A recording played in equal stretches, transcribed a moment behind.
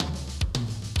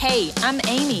Hey, I'm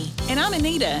Amy. And I'm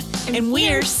Anita. And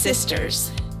we're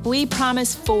sisters. We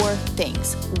promise 4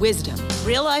 things: wisdom,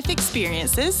 Real life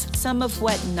experiences, some of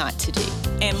what not to do.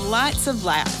 and lots of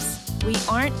laughs. We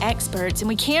aren't experts and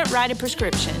we can't write a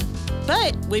prescription.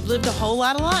 But we've lived a whole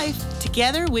lot of life.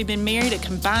 Together, we've been married a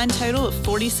combined total of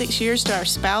 46 years to our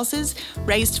spouses,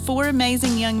 raised 4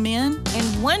 amazing young men.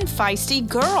 And 1 feisty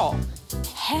girl.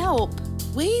 Help.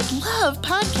 We love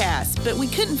podcasts, but we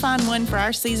couldn't find one for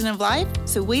our season of life,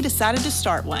 so we decided to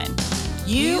start one.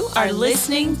 You are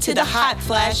listening to the Hot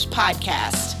Flash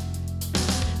Podcast.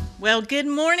 Well, good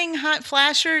morning, Hot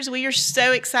Flashers. We are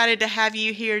so excited to have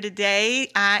you here today.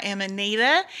 I am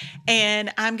Anita,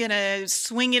 and I'm going to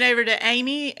swing it over to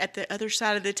Amy at the other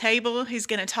side of the table, who's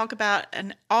going to talk about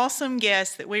an awesome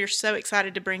guest that we are so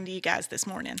excited to bring to you guys this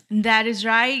morning. That is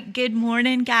right. Good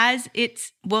morning, guys.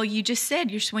 You just said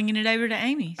you're swinging it over to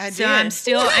Amy. I so did. I'm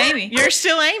still Amy. You're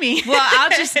still Amy. Well, I'll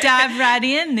just dive right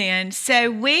in then. So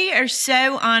we are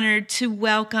so honored to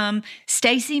welcome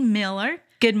Stacy Miller.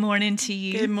 Good morning to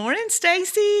you. Good morning,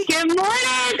 Stacy. Good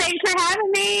morning. Thanks for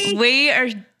having me.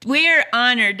 We are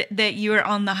honored that you are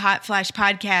on the Hot Flash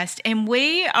podcast, and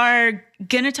we are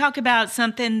going to talk about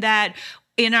something that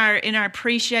in our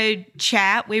pre-show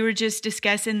chat we were just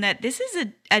discussing, that this is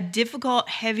a difficult,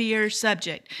 heavier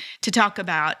subject to talk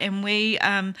about, and we're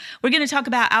going to talk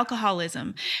about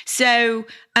alcoholism. So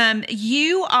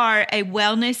you are a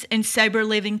wellness and sober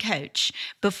living coach.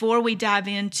 Before we dive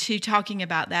into talking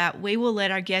about that, we will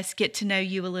let our guests get to know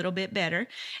you a little bit better.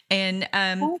 And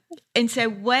so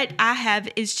what I have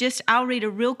is I'll read a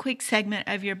real quick segment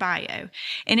of your bio.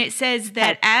 And it says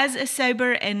that as a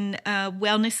sober and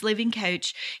wellness living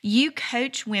coach, you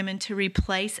coach women to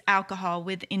replace alcohol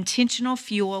with intentional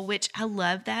fuel, which I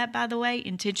love that, by the way,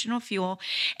 intentional fuel,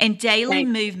 and daily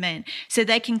movement so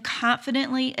they can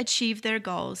confidently achieve their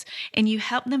goals. And you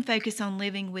help them focus on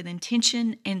living with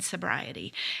intention and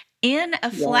sobriety. In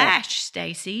a flash,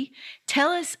 Stacy, tell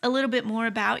us a little bit more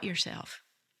about yourself.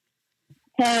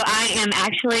 So I am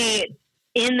actually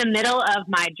in the middle of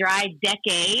my dry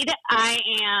decade. I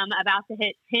am about to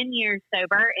hit 10 years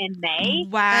sober in May.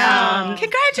 Wow.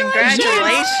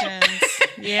 Congratulations.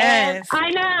 Yes. I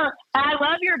know. I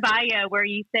love your bio where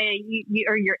you say,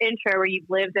 or your intro where you've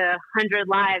lived 100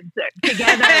 lives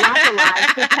together, lots of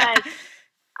lives, because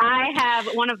I have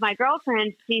one of my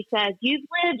girlfriends, she says, you've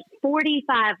lived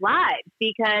 45 lives,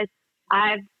 because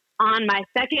on my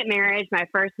second marriage, my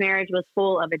first marriage was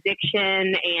full of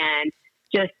addiction and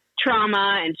just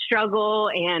trauma and struggle.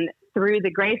 And through the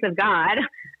grace of God,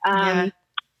 I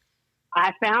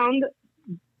found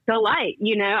the light.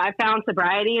 I found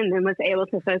sobriety and then was able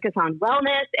to focus on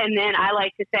wellness. And then I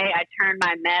like to say I turned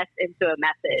my mess into a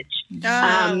message.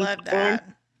 I love that.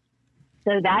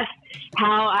 So that's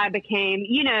how I became,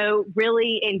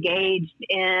 really engaged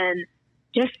in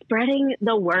just spreading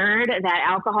the word that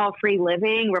alcohol-free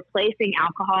living, replacing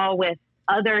alcohol with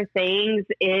other things,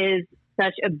 is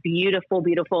such a beautiful,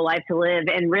 beautiful life to live.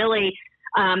 And really,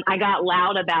 I got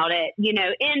loud about it, in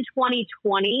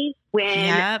 2020,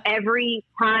 when every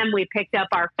time we picked up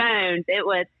our phones, it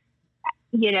was,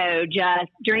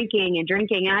 just drinking and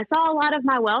drinking. And I saw a lot of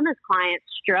my wellness clients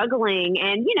struggling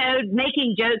and,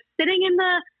 making jokes, sitting in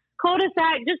the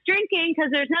cul-de-sac, just drinking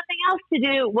because there's nothing else to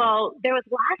do. Well, there was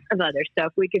lots of other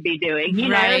stuff we could be doing, you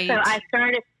know? So I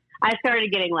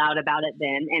started getting loud about it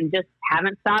then, and just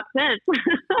haven't stopped since.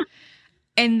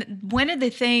 And one of the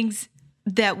things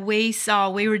that we saw,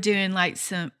 we were doing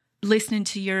listening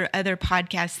to your other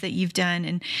podcasts that you've done,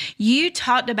 and you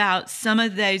talked about some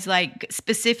of those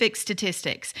specific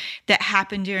statistics that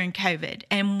happened during COVID,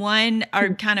 and one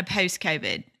are kind of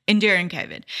post-COVID and during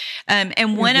COVID.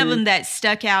 And one of them that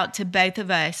stuck out to both of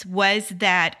us was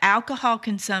that alcohol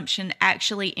consumption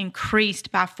actually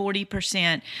increased by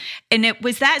 40%. And it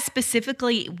was that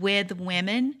specifically with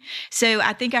women. So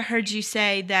I think I heard you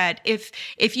say that if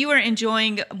you were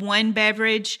enjoying 1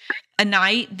 beverage a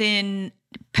night, then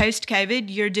post-COVID,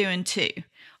 you're doing 2.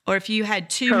 Or if you had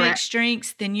 2 mixed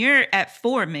drinks, then you're at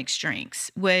 4 mixed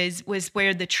drinks was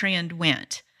where the trend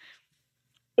went.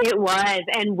 It was.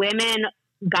 And women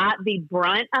got the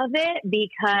brunt of it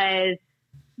because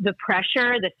the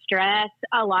pressure, the stress,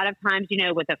 a lot of times,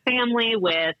 with the family,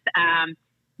 with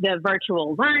the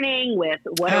virtual learning, with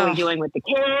what are we doing with the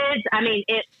kids? I mean,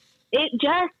 it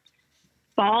just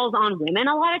falls on women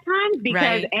a lot of times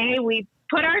because we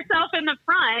put ourselves in the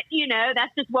front,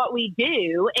 that's just what we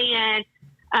do. And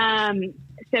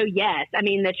so, yes, I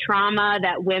mean, the trauma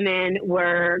that women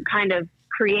were kind of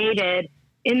created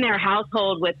in their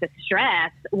household with the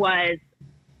stress was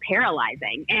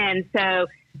paralyzing. And so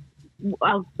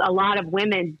a lot of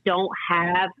women don't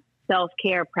have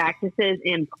self-care practices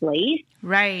in place.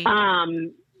 Right.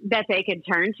 That they could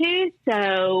turn to.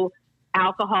 So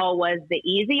alcohol was the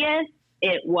easiest.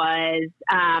 It was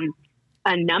a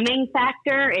numbing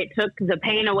factor. It took the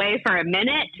pain away for a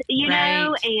minute,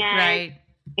 know, and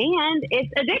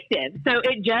it's addictive. So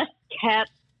it just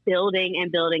kept building and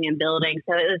building and building.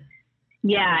 So it was,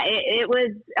 it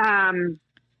was.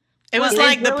 It was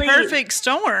like really, the perfect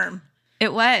storm.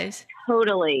 It was.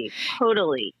 Totally.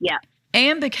 Yeah.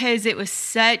 And because it was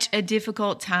such a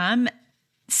difficult time,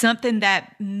 something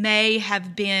that may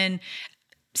have been,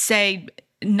 say,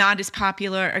 not as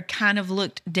popular or kind of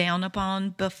looked down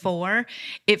upon before,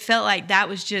 it felt like that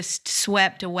was just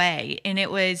swept away. And it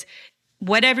was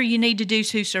whatever you need to do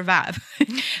to survive.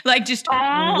 Like just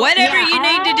whatever you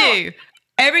need to do.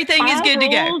 Everything is good to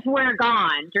go. Rules were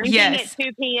gone. Drinking at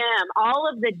 2 p.m., all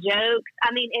of the jokes.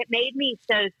 I mean, it made me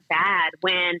so sad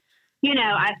when,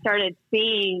 I started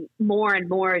seeing more and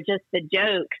more just the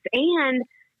jokes and,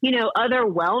 other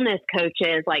wellness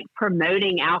coaches like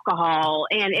promoting alcohol.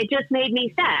 And it just made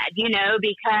me sad,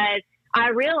 because I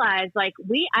realized like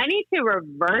I need to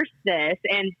reverse this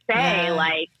and say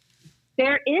like,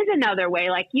 there is another way.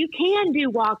 Like you can do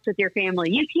walks with your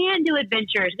family. You can do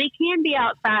adventures. We can be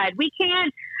outside. We can,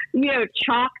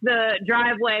 chalk the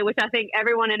driveway, which I think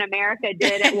everyone in America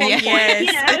did at one point.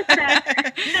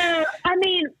 So, I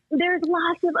mean, there's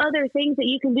lots of other things that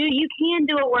you can do. You can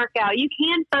do a workout. You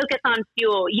can focus on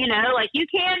fuel, like you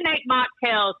can make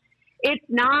mocktails. It's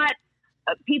not,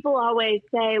 people always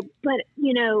say, but,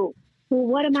 well,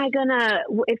 what am I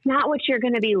it's not what you're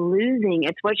going to be losing.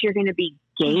 It's what you're going to be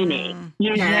gaining,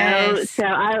 Yes. So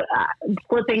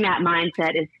flipping that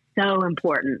mindset is so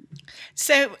important.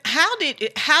 So how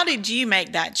did you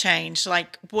make that change?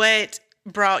 Like what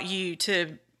brought you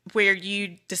to where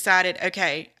you decided,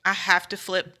 okay, I have to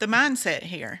flip the mindset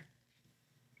here?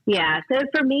 Yeah. So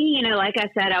for me, like I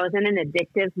said, I was in an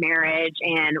addictive marriage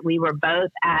and we were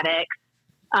both addicts.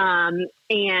 And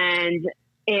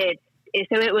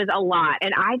so it was a lot.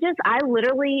 And I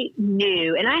literally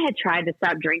knew, and I had tried to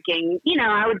stop drinking,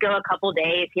 I would go a couple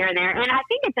days here and there. And I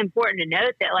think it's important to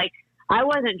note that like, I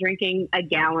wasn't drinking a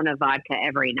gallon of vodka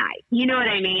every night. You know what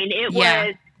I mean? It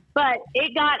was, but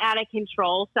it got out of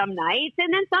control some nights.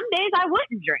 And then some days I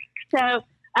wouldn't drink. So,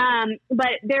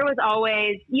 but there was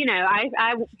always,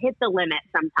 I hit the limit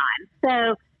sometimes.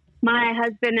 So my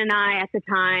husband and I at the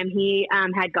time, he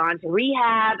had gone to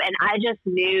rehab and I just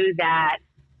knew that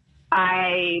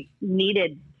I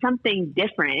needed something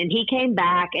different. And he came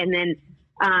back and then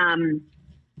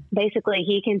basically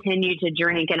he continued to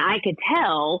drink and I could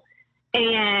tell.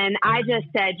 And I just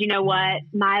said, you know what,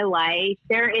 my life,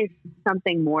 there is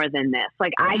something more than this.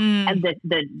 Like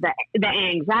the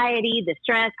anxiety, the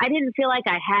stress, I didn't feel like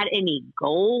I had any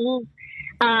goals.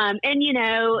 And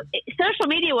social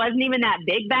media wasn't even that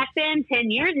big back then,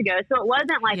 10 years ago. So it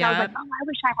wasn't like, I was like, oh, I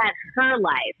wish I had her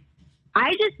life.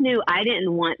 I just knew I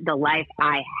didn't want the life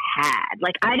I had.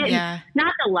 Like I didn't,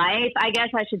 not the life, I guess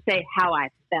I should say how I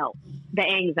felt, the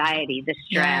anxiety, the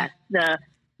stress,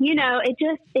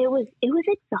 it was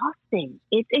exhausting.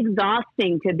 It's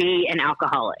exhausting to be an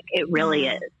alcoholic. It really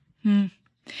is.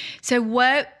 So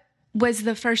what was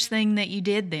the first thing that you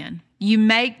did then?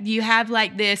 You have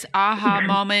like this aha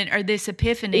moment or this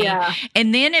epiphany,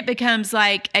 and then it becomes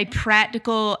like a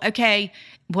practical, okay,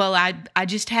 well, I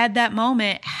just had that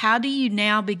moment. How do you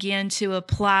now begin to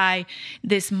apply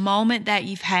this moment that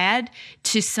you've had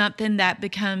to something that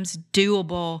becomes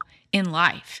doable in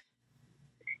life?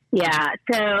 Yeah.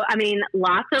 So, I mean,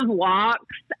 lots of walks.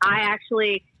 I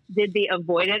actually did the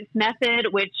avoidance method,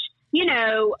 which,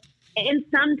 and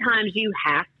sometimes you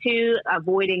have to,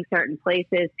 avoiding certain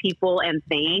places, people, and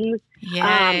things,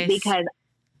 because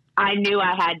I knew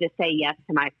I had to say yes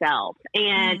to myself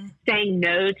and saying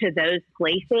no to those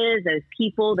places, those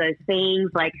people, those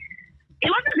things. Like, it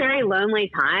was a very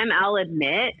lonely time, I'll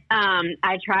admit.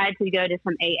 I tried to go to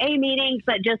some AA meetings,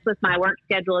 but just with my work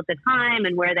schedule at the time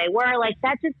and where they were, like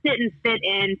that just didn't fit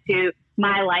into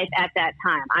my life at that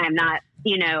time. I am not,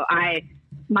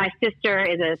 my sister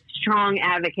is a strong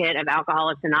advocate of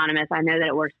Alcoholics Anonymous. I know that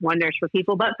it works wonders for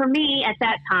people, but for me at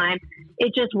that time,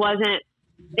 it didn't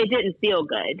feel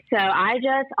good. So I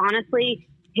just honestly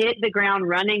hit the ground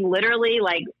running, literally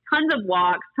like tons of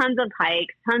walks, tons of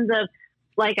hikes, tons of,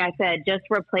 like I said, just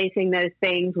replacing those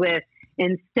things with,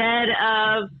 instead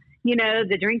of,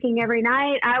 the drinking every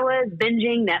night, I was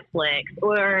binging Netflix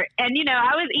I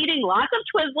was eating lots of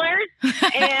Twizzlers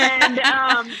and,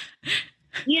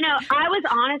 I was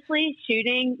honestly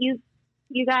shooting you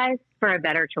guys for a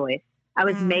better choice. I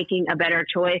was making a better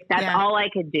choice. That's all I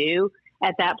could do.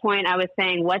 At that point, I was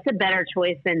saying, what's a better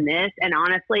choice than this? And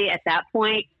honestly, at that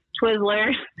point,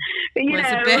 Twizzlers. Was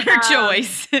a better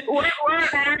choice. we're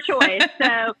a better choice.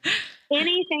 So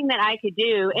anything that I could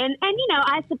do, and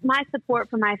my support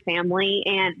from my family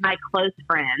and my close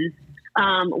friends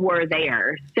were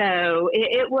there. So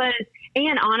it was,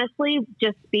 and honestly,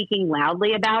 just speaking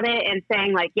loudly about it and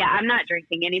saying like, yeah, I'm not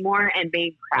drinking anymore, and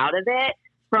being proud of it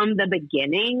from the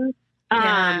beginning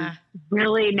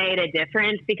really made a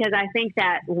difference, because I think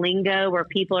that lingo where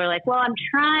people are like, well, I'm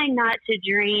trying not to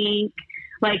drink,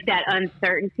 like that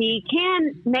uncertainty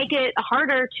can make it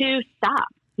harder to stop,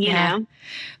 you know?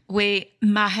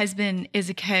 My husband is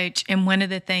a coach, and one of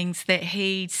the things that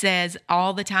he says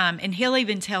all the time, and he'll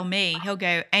even tell me, he'll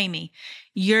go, Amy,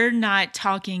 you're not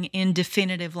talking in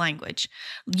definitive language.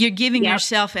 You're giving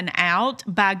yourself an out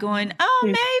by going, oh,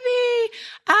 maybe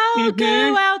I'll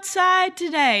go outside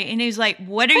today. And he's like,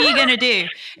 what are you going to do?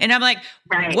 And I'm like,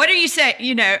 what are you saying?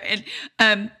 You know,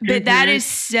 and, but that's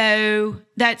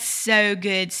so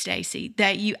good, Stacy,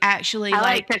 that you actually I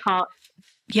like to call it.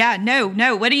 Yeah,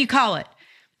 no. What do you call it?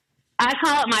 I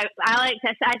tell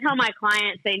my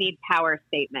clients they need power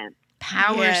statements.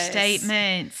 Power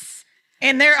statements.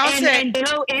 And they're also and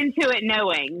go into it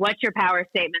knowing what your power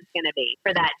statement's going to be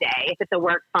for that day. If it's a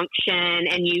work function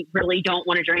and you really don't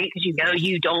want to drink because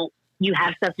you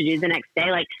have stuff to do the next day.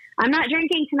 Like, I'm not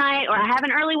drinking tonight, or I have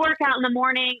an early workout in the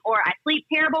morning, or I sleep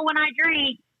terrible when I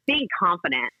drink. Being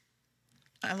confident.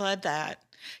 I love that.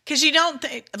 Because you don't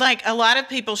think, like, a lot of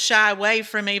people shy away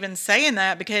from even saying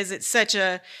that, because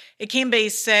it can be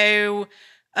so,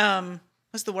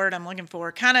 what's the word I'm looking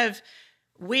for? Kind of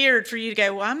weird for you to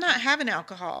go, well, I'm not having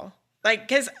alcohol. Like,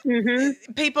 because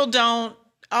people don't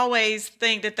always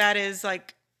think that is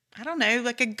like, I don't know,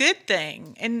 like a good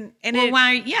thing. And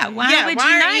why would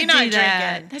you not do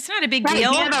that? Drinking? That's not a big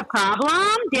deal. Do you have a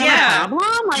problem? Do you have a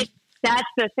problem? Like, that's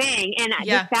the thing. And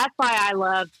that's why I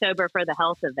love Sober for the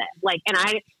Health of It. Like, and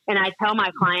I tell my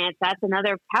clients, that's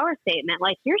another power statement.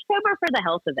 Like, you're sober for the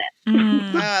health of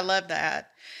it. Oh, I love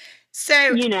that.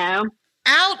 So,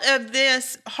 out of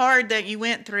this hard that you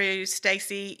went through,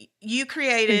 Stacy, you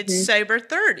created Sober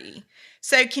 30.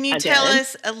 So can you tell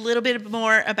us a little bit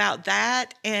more about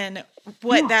that and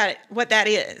what that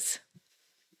is?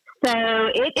 So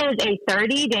it is a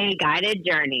 30-day guided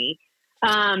journey.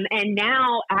 And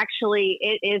now actually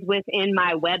it is within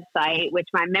my website, which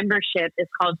my membership is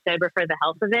called Sober for the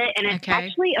Health of It. And it's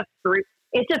actually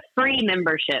it's a free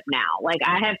membership now. Like,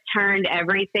 I have turned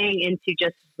everything into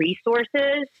just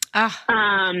resources. So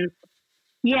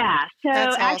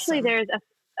actually awesome. There's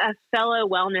a fellow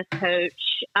wellness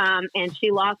coach, and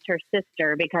she lost her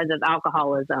sister because of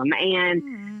alcoholism.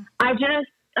 And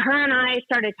her and I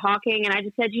started talking, and I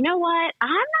just said, you know what? I'm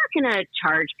not going to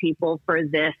charge people for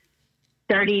this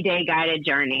 30-day guided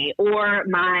journey or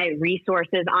my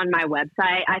resources on my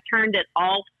website. I turned it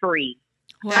all free.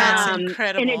 Wow, that's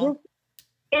incredible. And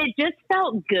it just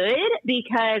felt good,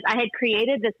 because I had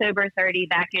created the Sober 30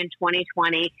 back in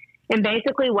 2020. And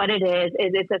basically what it is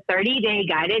it's a 30-day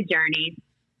guided journey.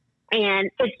 And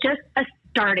it's just a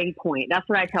starting point. That's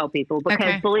what I tell people,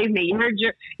 because believe me,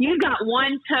 you've got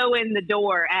one toe in the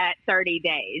door at 30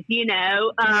 days,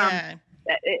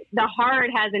 The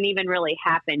hard hasn't even really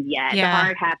happened yet. The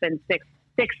hard happens 6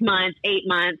 months, 8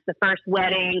 months, the first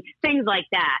wedding, things like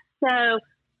that. So,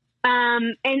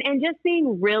 and just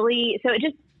being so it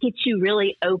just gets you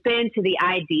really open to the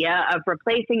idea of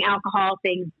replacing alcohol,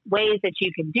 ways that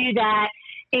you can do that.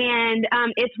 And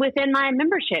it's within my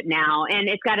membership now, and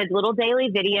it's got a little daily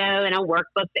video and a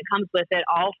workbook that comes with it,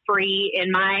 all free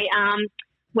in my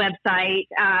website,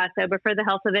 Sober for the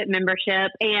Health of It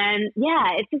membership. And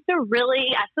it's just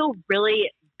I feel really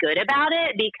good about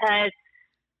it, because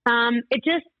it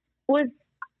just was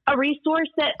a resource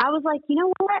that I was like, you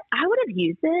know what? I would have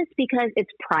used this, because it's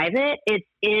private. It's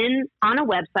on a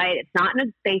website. It's not in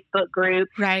a Facebook group.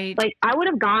 Right. Like, I would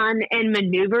have gone and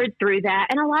maneuvered through that.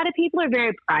 And a lot of people are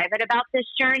very private about this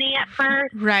journey at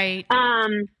first. Right.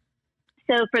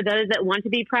 So for those that want to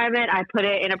be private, I put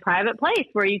it in a private place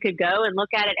where you could go and look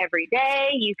at it every day.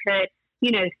 You could,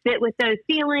 sit with those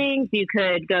feelings. You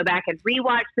could go back and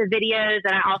rewatch the videos.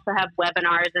 And I also have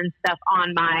webinars and stuff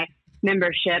on my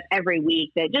membership every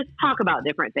week that just talk about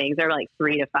different things. They're like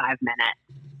 3 to 5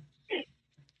 minutes.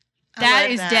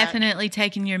 That is definitely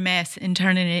taking your mess and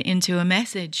turning it into a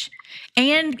message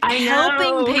and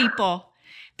helping people.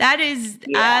 That is,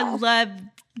 I love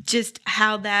just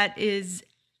how that is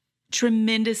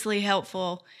tremendously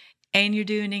helpful, and you're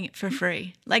doing it for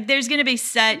free. Like, there's going to be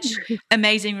such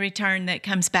amazing return that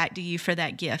comes back to you for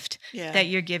that gift that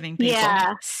you're giving people.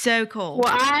 Yeah. So cool.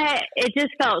 Well, it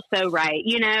just felt so right,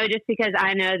 just because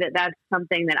I know that that's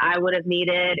something that I would have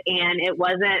needed, and it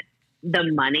wasn't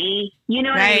the money. You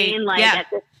know what Right. I mean? Like Yeah. at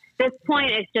this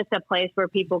point, it's just a place where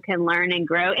people can learn and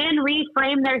grow and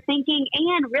reframe their thinking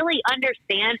and really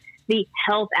understand the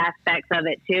health aspects of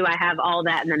it too. I have all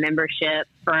that in the membership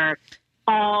for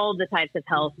all the types of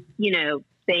health, things,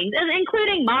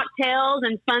 including mocktails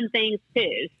and fun things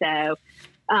too. So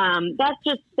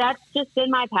that's just been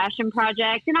my passion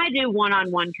project. And I do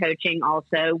one-on-one coaching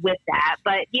also with that.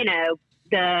 But,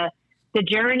 the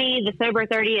journey, the Sober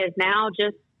 30 is now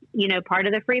just, part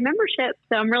of the free membership.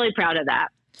 So I'm really proud of that.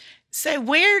 So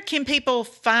where can people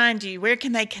find you? Where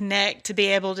can they connect to be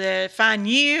able to find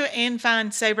you and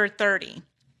find Sober 30?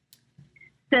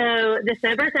 So the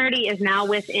Sober 30 is now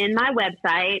within my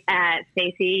website at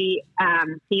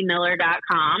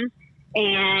staceytmiller.com.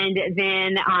 And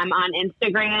then I'm on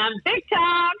Instagram,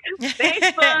 TikTok,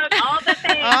 Facebook, all the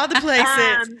things. All the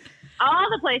places. All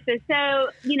the places. So,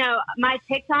 my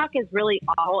TikTok is really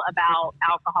all about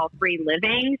alcohol-free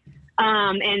living.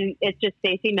 And it's just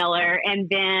Stacy Miller. And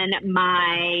then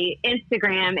my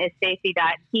Instagram is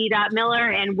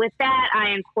stacy.t.miller. And with that, I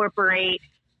incorporate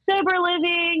sober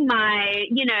living, my,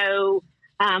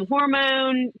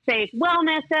 hormone safe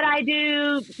wellness that I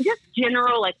do, just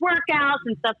general like workouts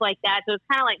and stuff like that. So it's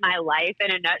kind of like my life in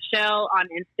a nutshell on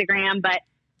Instagram, but,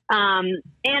 and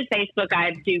Facebook,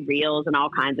 I do reels and all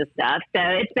kinds of stuff. So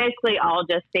it's basically all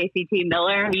just Stacy T.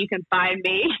 Miller. You can find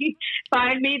me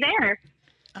there.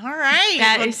 All right.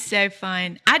 That is so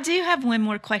fun. I do have one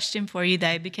more question for you,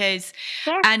 though, because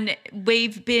and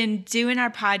we've been doing our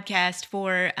podcast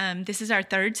for, this is our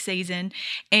third season,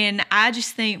 and I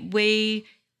just think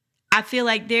I feel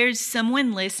like there's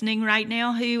someone listening right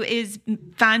now who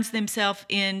finds themselves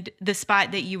in the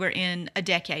spot that you were in a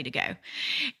decade ago.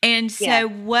 And so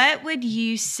what would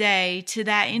you say to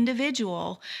that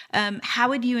individual? How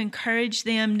would you encourage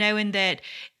them knowing that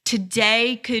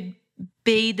today could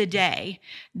be the day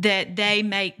that they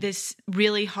make this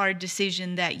really hard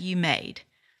decision that you made?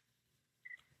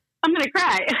 I'm going to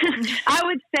cry. I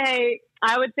would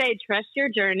say trust your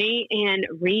journey and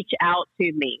reach out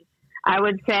to me. I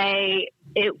would say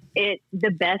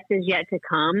the best is yet to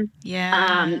come.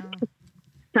 Yeah.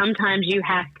 Sometimes you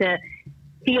have to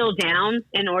feel down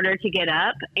in order to get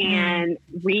up, and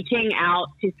reaching out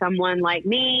to someone like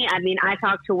me. I mean, I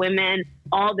talk to women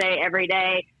all day, every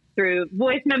day, through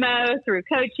voice memos, through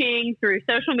coaching, through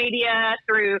social media,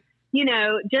 through,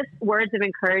 just words of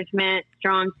encouragement,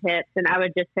 strong tips. And I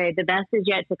would just say the best is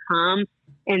yet to come,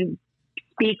 and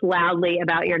speak loudly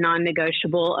about your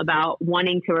non-negotiable, about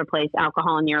wanting to replace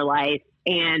alcohol in your life,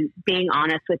 and being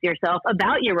honest with yourself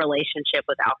about your relationship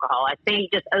with alcohol. I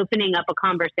think just opening up a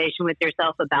conversation with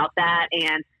yourself about that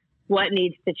and what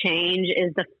needs to change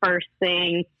is the first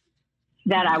thing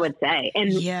that I would say.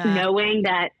 And knowing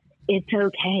that it's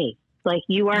okay. Like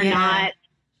you are not,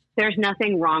 there's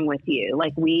nothing wrong with you.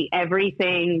 Like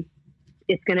everything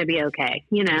is going to be okay,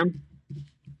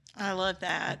 I love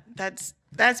that.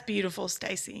 That's beautiful,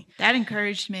 Stacy. That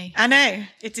encouraged me. I know.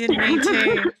 It did me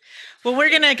too. Well, we're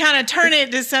going to kind of turn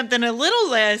it to something a little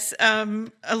less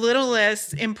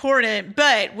important,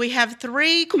 but we have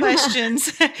 3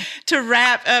 questions to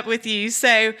wrap up with you.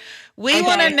 So we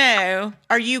want to know,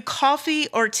 are you coffee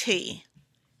or tea?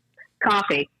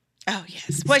 Coffee. Oh,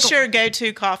 yes. What's your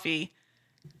go-to coffee?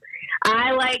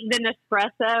 I like the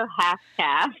Nespresso half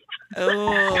calf.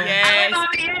 Oh, yes.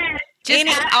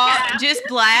 Just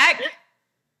black?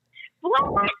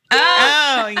 Black.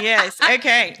 Oh, yes.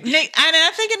 Okay. And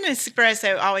I think an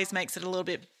espresso always makes it a little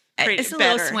bit It's a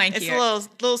better. little swankier. It's a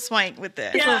little swank with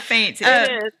this. It's a little fancy.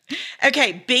 It is.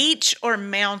 Okay. Beach or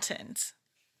mountains?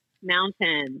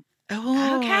 Mountains.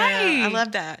 Oh, Okay. I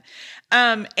love that.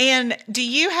 And do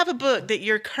you have a book that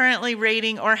you're currently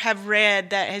reading or have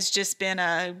read that has just been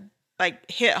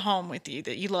hit home with you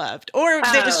that you loved or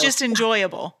that was just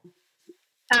enjoyable?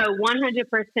 Oh, 100%.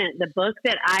 The book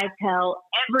that I tell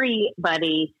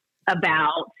everybody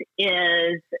about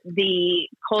is The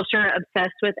Culture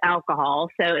Obsessed with Alcohol.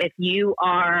 So if you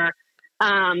are,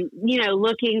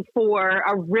 looking for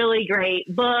a really great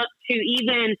book to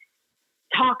even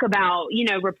talk about,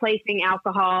 replacing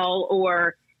alcohol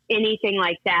or anything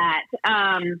like that,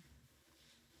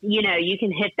 you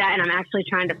can hit that. And I'm actually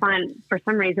trying to find, for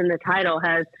some reason, the title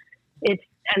it's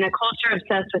 "And a Culture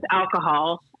Obsessed with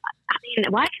Alcohol." I mean,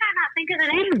 why can I not think of the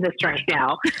name of this right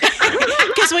now?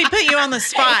 Because we put you on the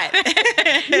spot.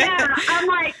 Yeah, I'm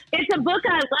like, it's a book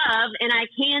I love, and I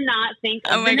cannot think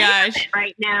of the name of it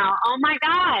right now. Oh my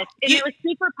gosh. And it was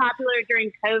super popular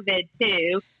during COVID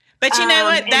too. But you know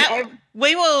what?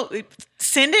 We will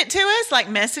send it to us, like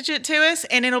message it to us,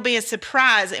 and it'll be a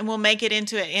surprise, and we'll make it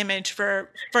into an image for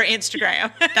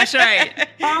Instagram. That's right.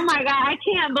 Oh my God, I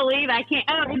can't believe I can't.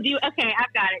 Oh, okay,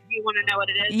 I've got it. Do you want to know what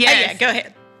it is? Yes. Oh, yeah, go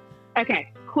ahead.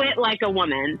 Okay, quit like a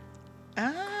woman.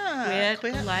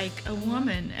 Quit like a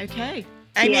woman. Okay.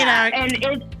 And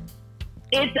and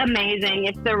it's amazing.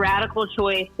 It's the radical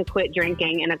choice to quit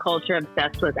drinking in a culture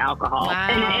obsessed with alcohol. Wow.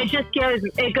 And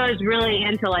it goes really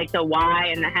into like the why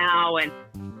and the how, and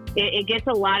it gets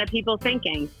a lot of people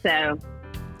thinking. So,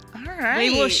 all right.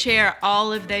 We will share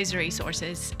all of those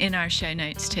resources in our show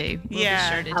notes too. We'll be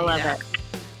sure to do I love that. it.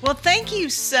 Well, thank you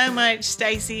so much,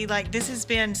 Stacy. Like, this has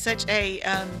been such an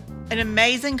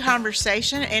amazing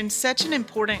conversation and such an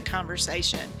important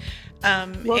conversation.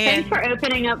 Thanks for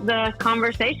opening up the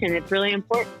conversation. It's really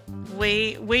important.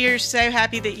 We are so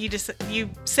happy that you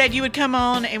said you would come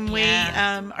on, and we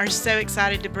are so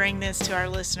excited to bring this to our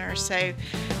listeners. So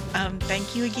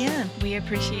thank you again. We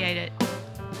appreciate it.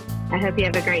 I hope you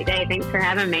have a great day. Thanks for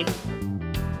having me.